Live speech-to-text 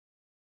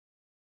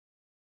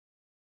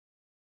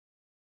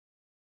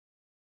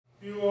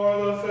You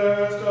are the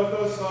fairest of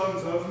the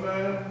sons of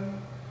men.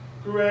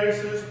 Grace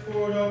is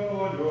poured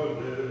upon your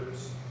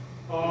lips.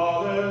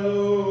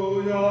 Alleluia.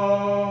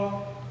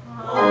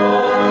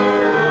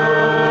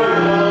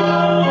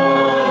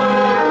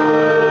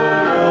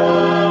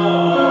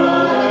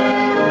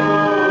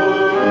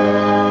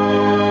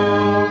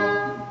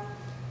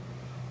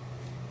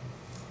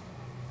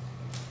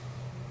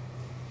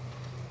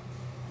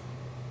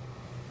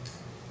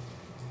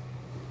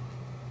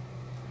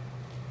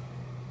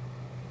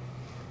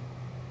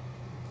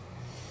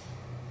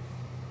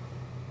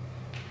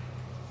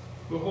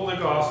 The Holy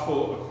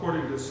Gospel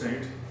according to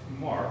St.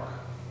 Mark,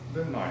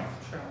 the 9th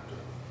chapter.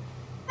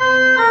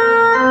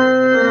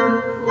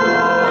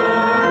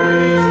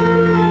 Glory to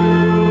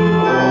you,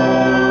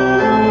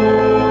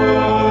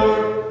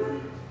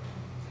 Lord.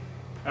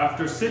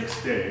 After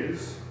 6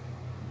 days,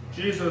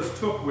 Jesus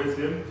took with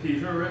him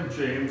Peter and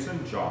James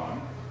and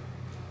John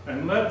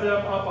and led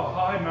them up a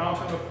high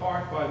mountain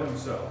apart by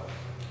themselves.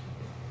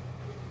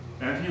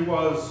 And he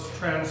was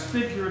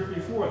transfigured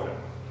before them.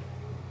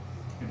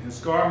 And his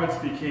garments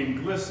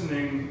became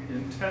glistening,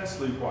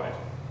 intensely white,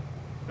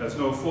 as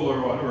no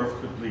fuller on earth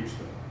could bleach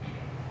them.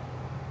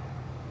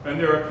 And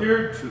there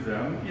appeared to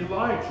them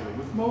Elijah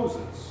with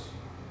Moses,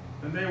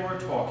 and they were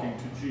talking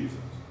to Jesus.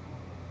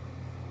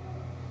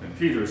 And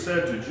Peter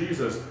said to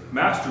Jesus,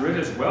 "Master, it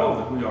is well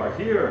that we are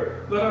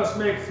here. Let us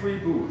make 3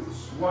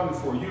 booths, one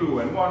for you,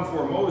 and one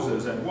for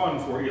Moses, and one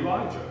for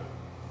Elijah."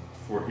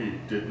 For he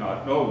did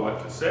not know what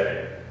to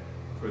say,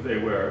 for they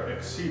were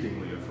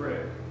exceedingly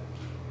afraid.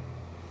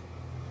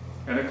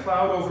 And a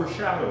cloud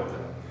overshadowed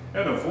them,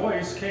 and a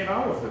voice came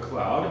out of the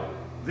cloud,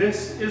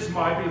 "This is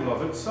my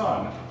beloved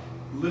Son,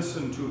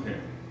 listen to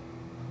him."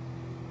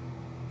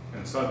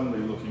 And suddenly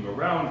looking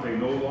around, they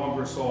no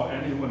longer saw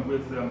anyone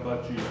with them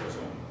but Jesus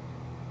only.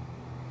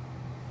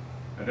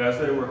 And as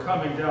they were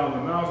coming down the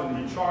mountain,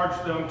 he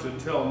charged them to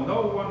tell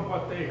no one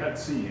what they had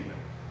seen,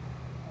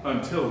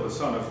 until the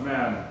Son of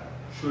Man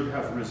should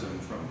have risen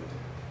from the dead.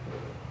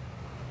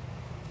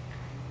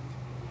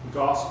 The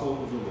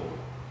Gospel of the Lord.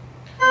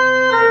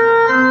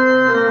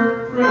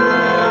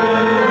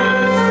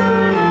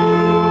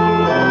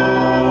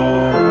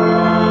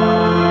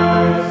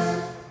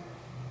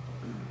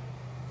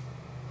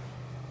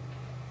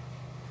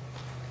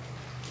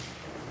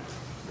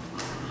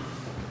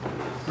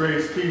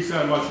 Grace, peace,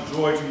 and much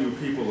joy to you,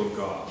 people of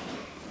God.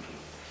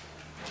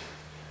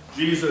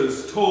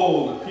 Jesus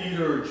told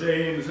Peter,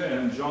 James,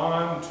 and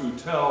John to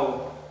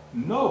tell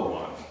no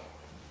one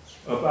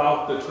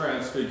about the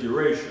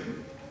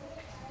Transfiguration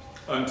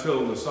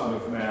until the Son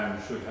of Man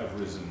should have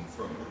risen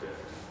from the dead.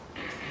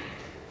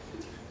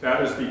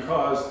 That is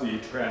because the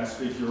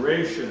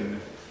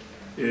Transfiguration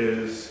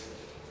is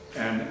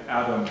an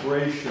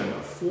adumbration,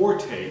 a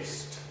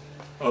foretaste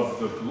of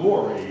the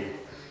glory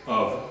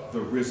of the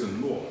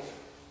risen Lord.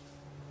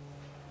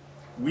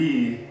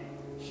 We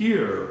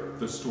hear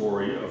the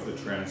story of the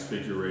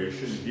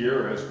Transfiguration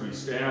here as we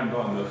stand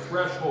on the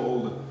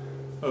threshold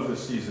of the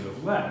season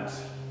of Lent,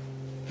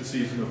 the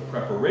season of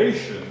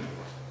preparation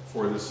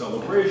for the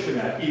celebration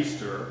at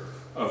Easter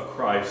of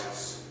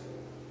Christ's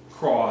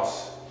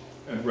cross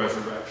and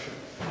resurrection.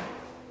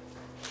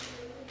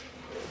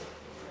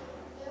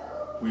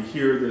 We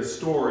hear this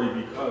story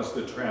because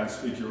the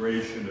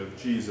Transfiguration of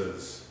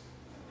Jesus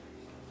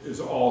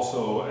is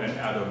also an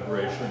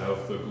adumbration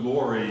of the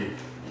glory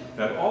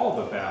that all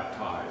the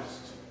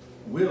baptized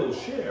will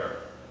share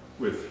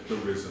with the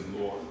risen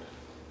Lord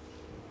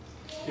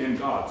in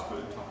God's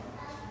good time.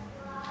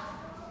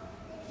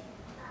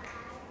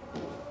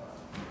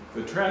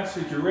 The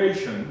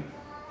Transfiguration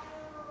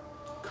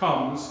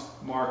comes,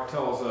 Mark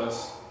tells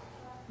us,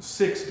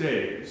 6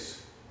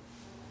 days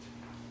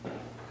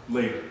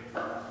later.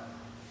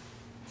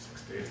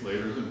 6 days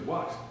later than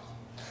what?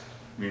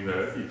 I mean,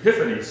 the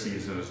Epiphany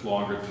season is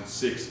longer than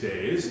 6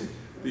 days.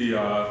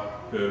 The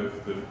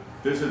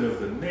visit of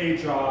the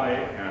Magi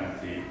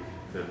and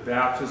the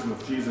baptism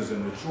of Jesus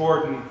in the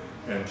Jordan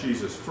and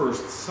Jesus'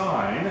 first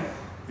sign,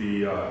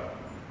 the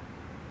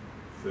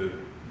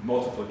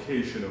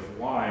multiplication of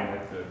wine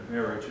at the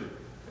marriage at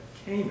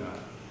Cana,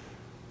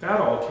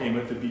 that all came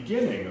at the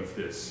beginning of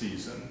this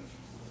season,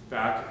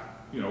 back,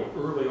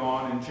 early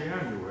on in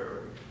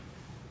January.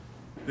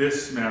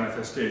 This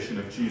manifestation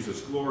of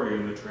Jesus' glory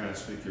in the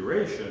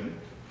Transfiguration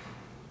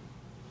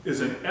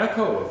is an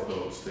echo of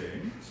those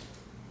things.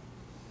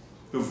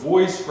 The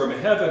voice from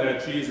heaven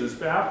at Jesus'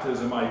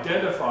 baptism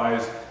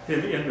identifies him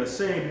in the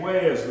same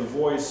way as the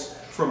voice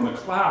from the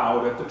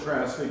cloud at the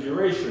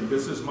Transfiguration.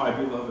 "This is my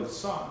beloved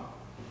Son."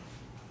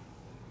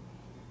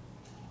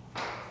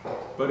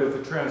 But at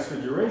the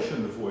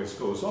Transfiguration, the voice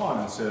goes on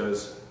and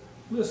says,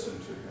 "Listen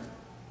to him."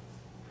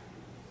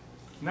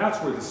 And that's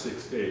where the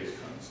 6 days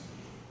comes in.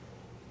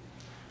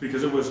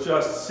 Because it was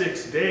just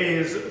 6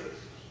 days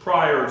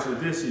prior to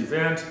this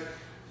event,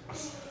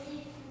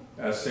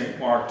 as St.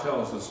 Mark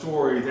tells the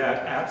story,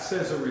 that at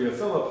Caesarea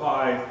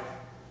Philippi,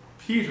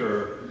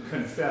 Peter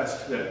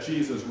confessed that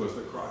Jesus was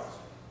the Christ.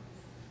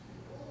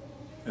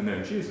 And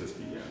then Jesus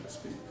began to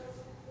speak.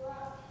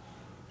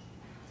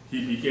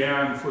 he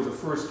began for the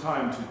first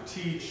time to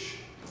teach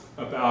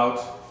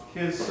about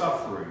his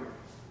suffering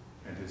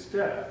and his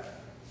death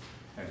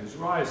and his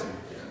rising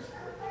again.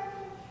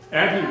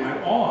 And he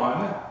went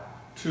on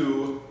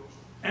to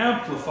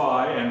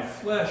amplify and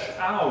flesh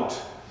out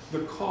the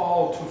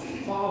call to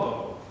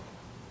follow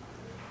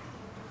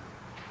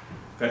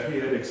that he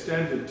had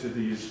extended to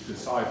these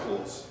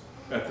disciples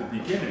at the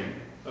beginning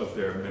of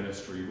their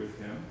ministry with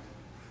him.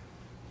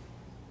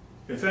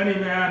 If any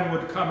man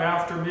would come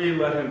after me,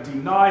 let him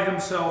deny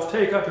himself,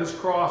 take up his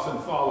cross, and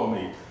follow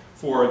me.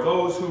 For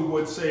those who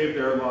would save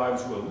their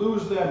lives will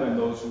lose them, and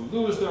those who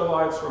lose their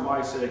lives for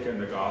my sake and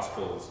the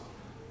gospel's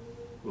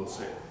will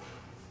save them.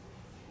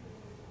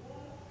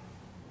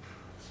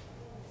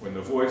 When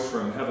the voice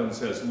from heaven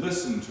says,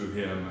 listen to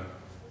him,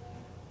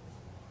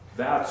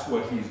 that's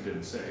what he's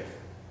been saying.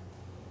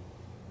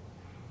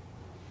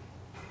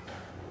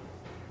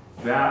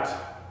 That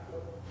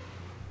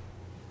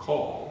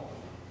call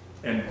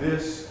and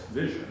this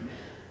vision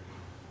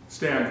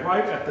stand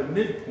right at the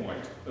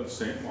midpoint of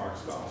St.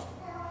 Mark's Gospel.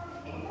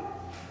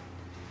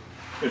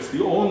 It's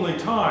the only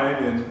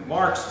time in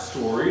Mark's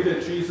story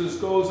that Jesus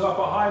goes up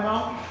a high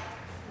mountain.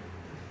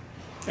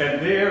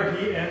 And there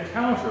he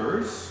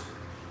encounters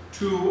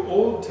two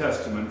Old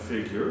Testament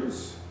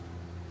figures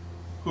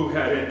who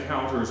had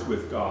encounters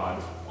with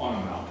God on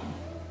a mountain.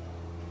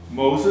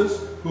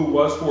 Moses, who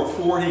was for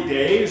 40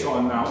 days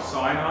on Mount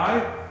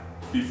Sinai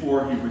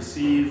before he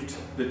received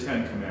the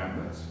Ten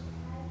Commandments,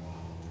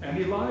 and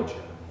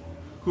Elijah,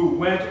 who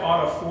went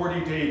on a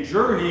 40-day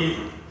journey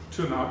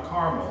to Mount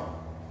Carmel,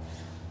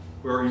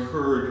 where he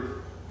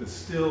heard the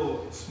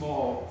still,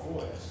 small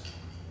voice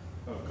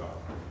of God.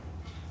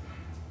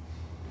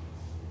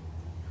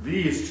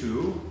 These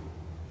two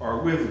are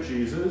with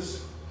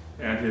Jesus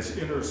and his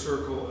inner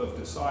circle of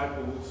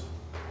disciples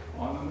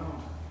on the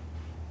mountain.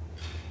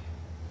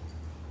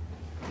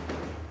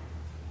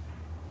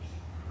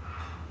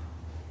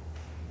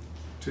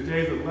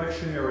 Today, the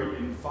lectionary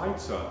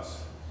invites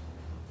us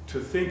to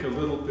think a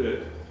little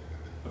bit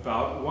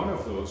about one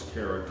of those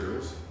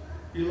characters,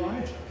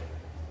 Elijah,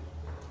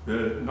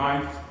 the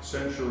 9th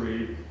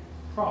century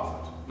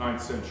prophet,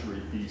 9th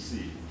century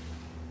BC.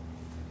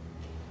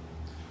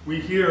 We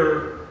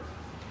hear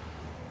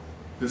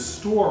the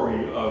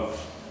story of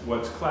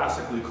what's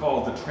classically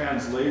called the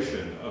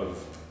translation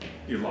of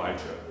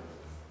Elijah.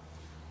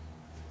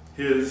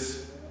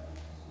 His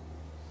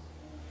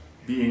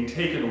being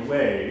taken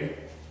away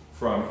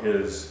from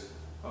his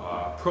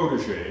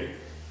protege,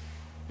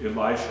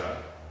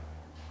 Elisha,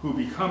 who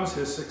becomes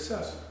his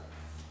successor.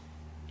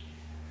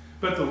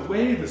 But the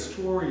way the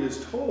story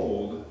is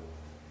told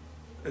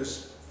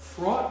is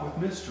fraught with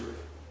mystery.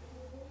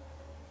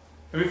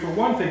 I mean, for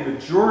one thing, the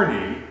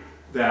journey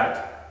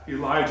that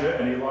Elijah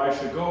and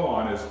Elisha go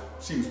on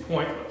seems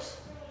pointless.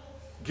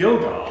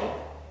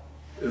 Gilgal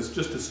is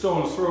just a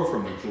stone's throw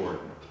from the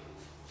Jordan.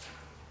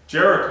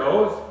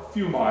 Jericho is a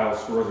few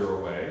miles further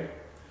away.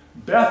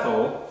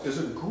 Bethel is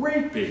a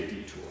great big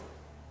detour.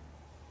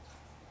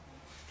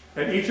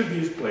 At each of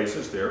these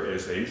places there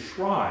is a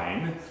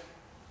shrine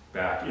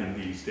back in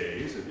these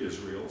days of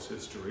Israel's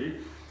history,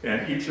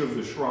 and each of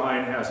the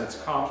shrine has its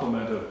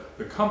complement of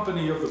the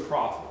company of the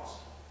prophets.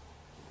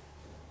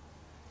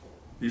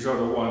 These are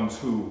the ones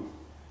who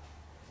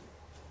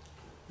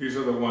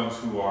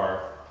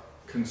are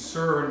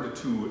concerned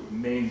to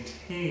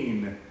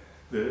maintain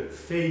the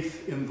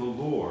faith in the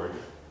Lord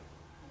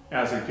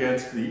as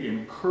against the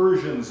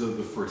incursions of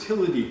the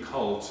fertility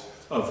cult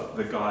of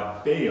the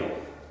god Baal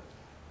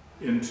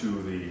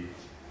into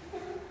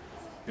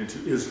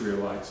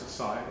Israelite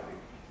society.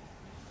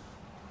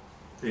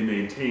 They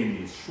maintain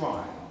these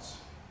shrines,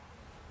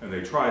 and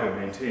they try to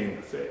maintain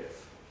the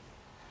faith.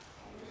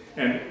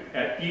 And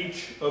at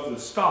each of the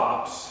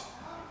stops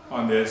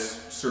on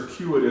this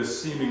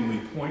circuitous, seemingly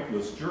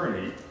pointless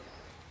journey,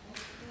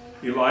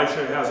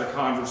 Elisha has a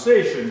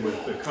conversation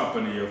with the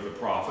company of the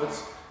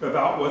prophets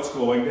about what's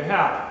going to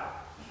happen.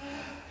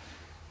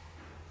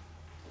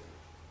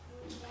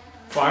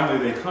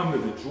 Finally, they come to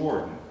the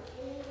Jordan,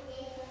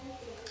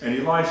 and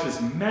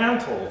Elisha's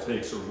mantle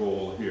takes a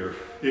role here.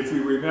 If we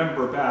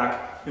remember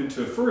back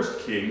into 1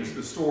 Kings,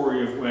 the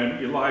story of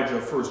when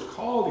Elijah first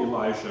called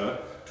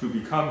Elisha to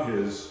become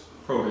his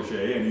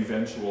protege and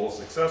eventual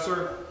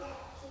successor,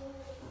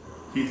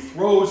 he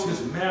throws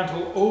his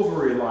mantle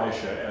over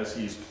Elisha as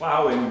he's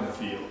plowing in the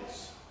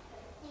fields.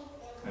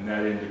 And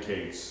that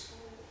indicates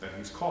that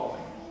he's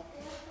calling him.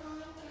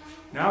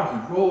 Now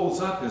he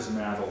rolls up his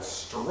mantle,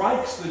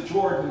 strikes the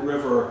Jordan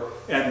River,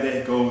 and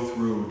they go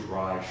through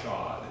dry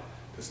shod.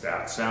 Does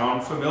that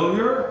sound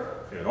familiar?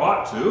 It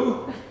ought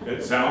to.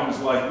 It sounds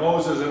like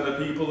Moses and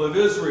the people of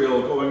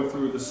Israel going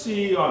through the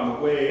sea on the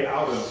way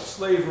out of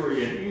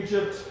slavery in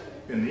Egypt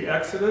in the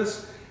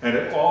Exodus. And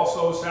it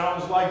also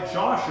sounds like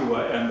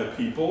Joshua and the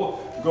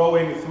people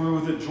going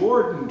through the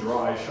Jordan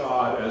dry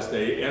shod as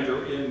they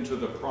enter into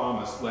the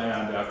promised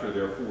land after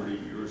their 40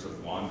 years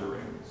of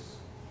wanderings.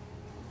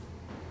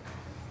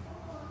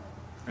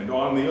 And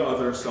on the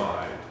other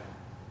side,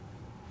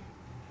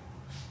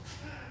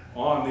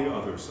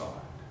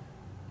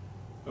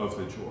 of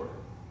the Jordan.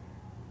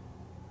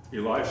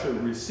 Elisha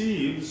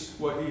receives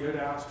what he had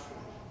asked for.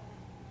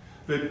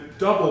 The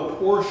double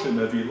portion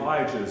of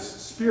Elijah's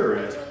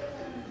spirit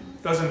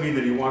doesn't mean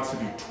that he wants to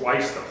be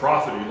twice the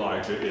prophet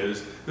Elijah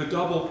is. The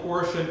double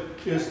portion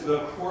is the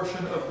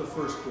portion of the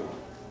firstborn.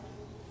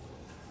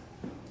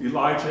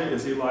 Elijah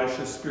is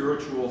Elisha's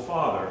spiritual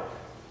father.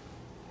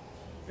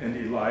 And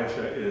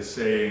Elisha is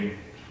saying,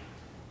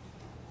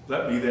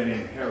 let me then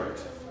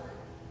inherit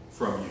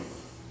from you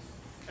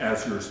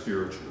as your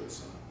spiritual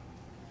son.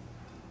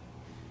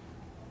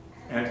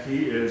 And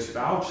he is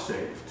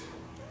vouchsafed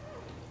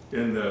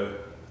in the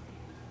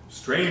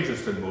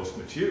strangest and most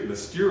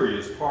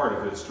mysterious part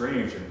of his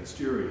strange and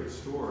mysterious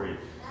story.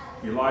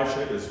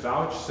 Elisha is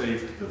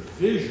vouchsafed the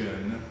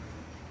vision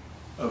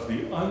of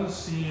the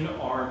unseen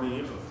army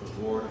of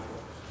the Lord of hosts.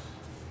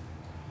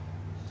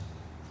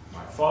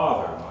 My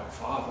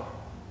Father,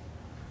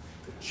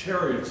 the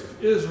chariots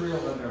of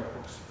Israel and their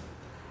horsemen.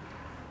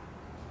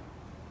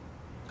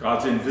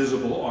 God's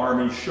invisible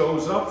army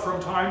shows up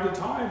from time to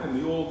time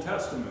in the Old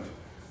Testament.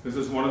 This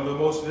is one of the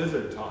most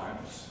vivid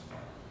times.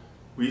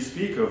 We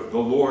speak of the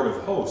Lord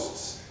of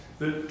hosts.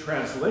 The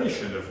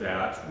translation of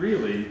that,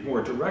 really,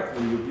 more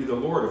directly, would be the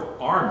Lord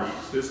of armies.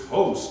 This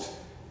host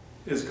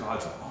is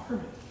God's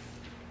army.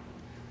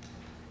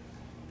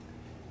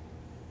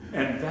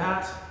 And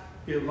that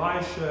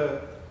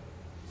Elisha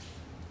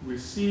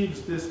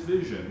receives this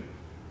vision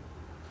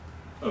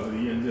of the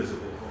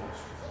invisible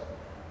host.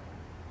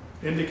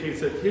 Indicates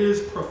that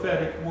his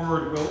prophetic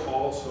word will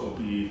also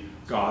be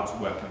God's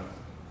weapon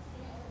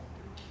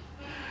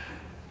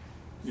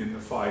in the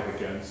fight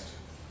against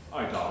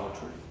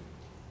idolatry,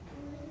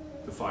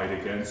 the fight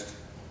against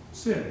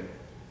sin,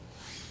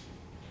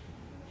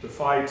 the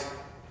fight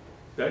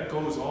that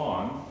goes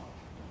on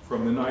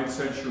from the 9th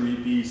century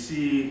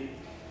BC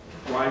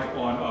right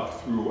on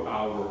up through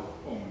our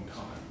own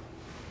time.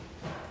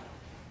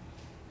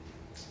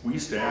 We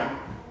stand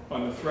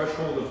on the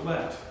threshold of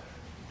Lent,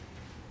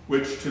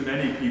 which to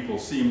many people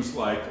seems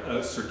like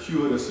a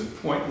circuitous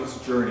and pointless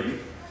journey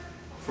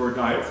for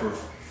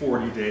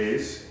 40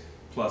 days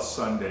plus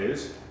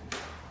Sundays,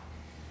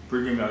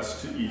 bringing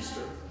us to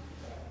Easter.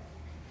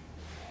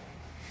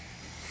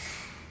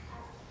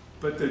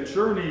 But the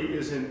journey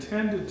is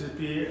intended to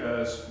be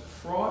as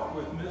fraught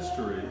with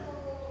mystery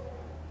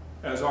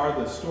as are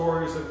the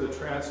stories of the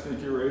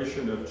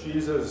Transfiguration of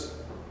Jesus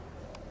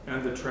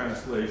and the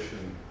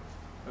translation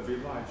of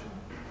Elijah.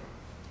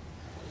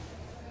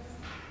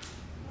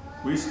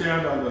 We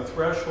stand on the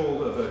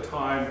threshold of a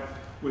time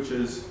which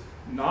is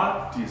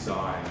not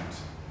designed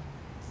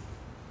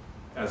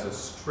as a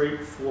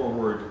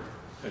straightforward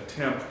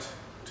attempt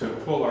to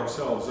pull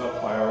ourselves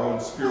up by our own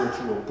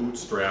spiritual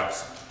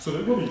bootstraps so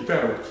that we'll be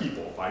better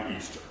people by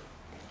Easter.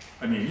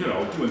 I mean, you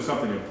know, doing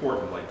something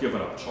important like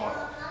giving up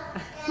chocolate.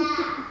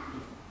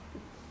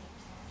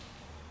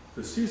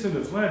 The season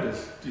of Lent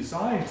is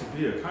designed to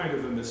be a kind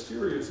of a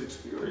mysterious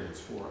experience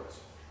for us.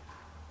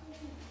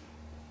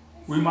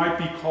 We might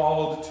be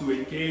called to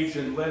engage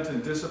in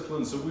Lenten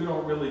disciplines that we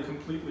don't really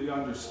completely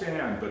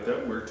understand, but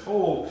that we're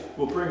told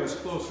will bring us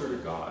closer to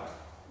God.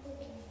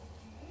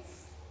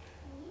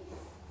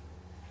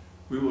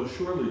 We will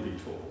surely be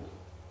told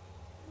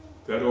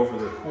that over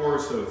the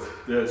course of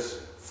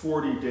this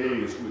 40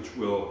 days, which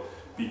will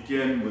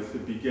begin with the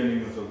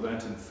beginning of the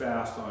Lenten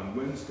fast on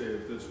Wednesday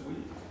of this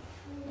week,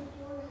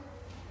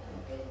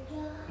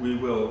 we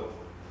will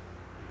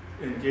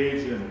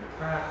engage in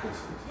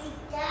practices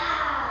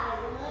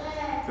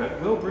that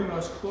will bring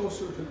us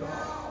closer to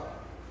God,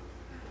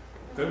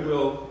 that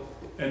will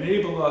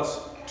enable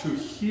us to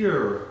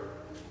hear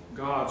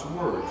God's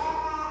word.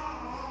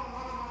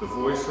 The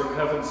voice from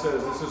heaven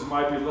says, "This is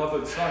my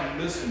beloved Son,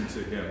 listen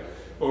to him."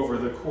 Over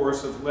the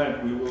course of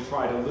Lent, we will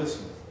try to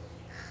listen.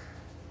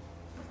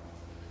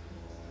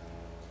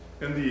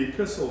 And the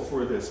epistle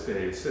for this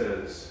day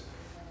says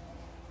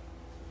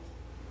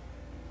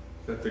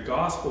that the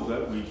gospel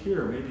that we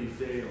hear may be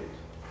veiled.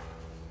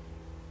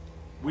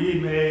 We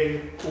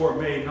may or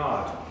may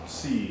not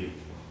see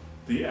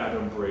the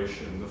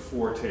adumbration, the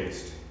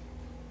foretaste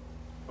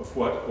of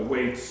what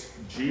awaits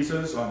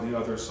Jesus on the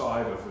other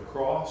side of the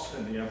cross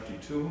and the empty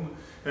tomb,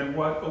 and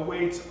what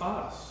awaits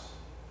us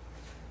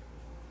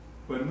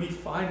when we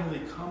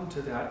finally come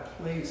to that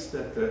place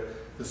that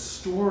the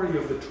story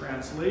of the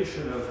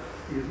translation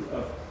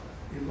of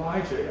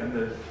Elijah and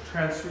the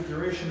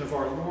transfiguration of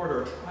our Lord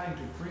are trying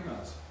to bring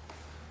us.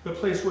 The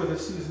place where the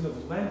season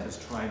of Lent is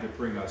trying to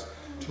bring us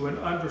to an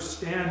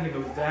understanding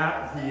of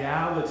that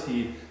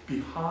reality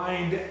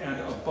behind and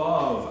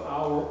above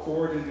our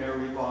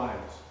ordinary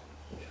lives.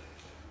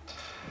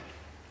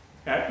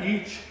 At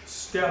each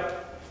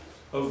step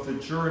of the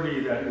journey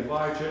that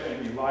Elijah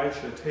and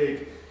Elisha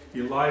take,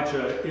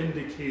 Elijah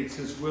indicates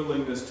his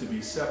willingness to be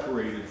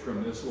separated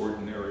from this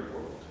ordinary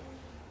world.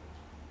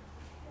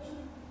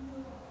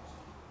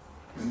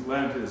 And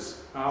Lent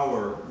is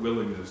our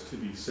willingness to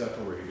be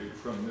separated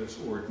from this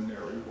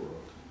ordinary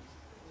world,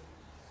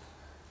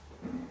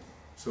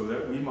 so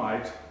that we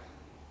might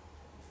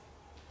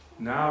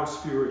now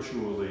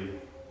spiritually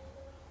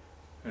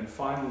and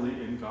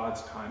finally in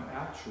God's time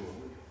actually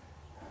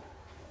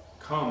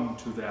come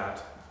to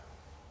that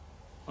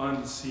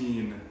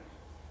unseen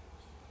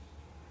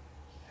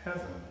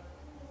heaven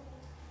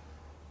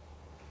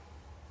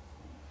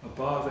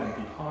above and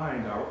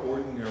behind our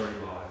ordinary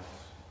lives,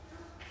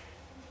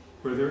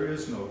 where there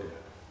is no death,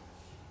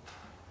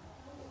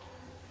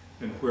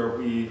 and where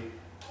we,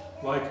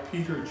 like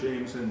Peter,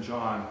 James, and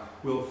John,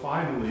 will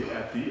finally,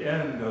 at the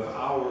end of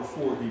our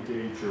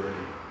 40-day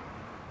journey,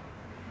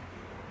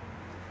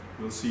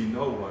 we'll see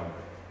no one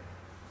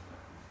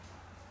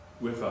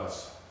with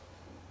us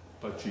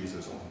but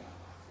Jesus only.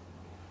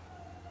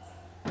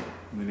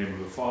 In the name of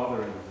the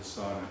Father, and of the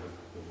Son, and of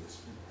the Holy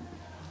Spirit.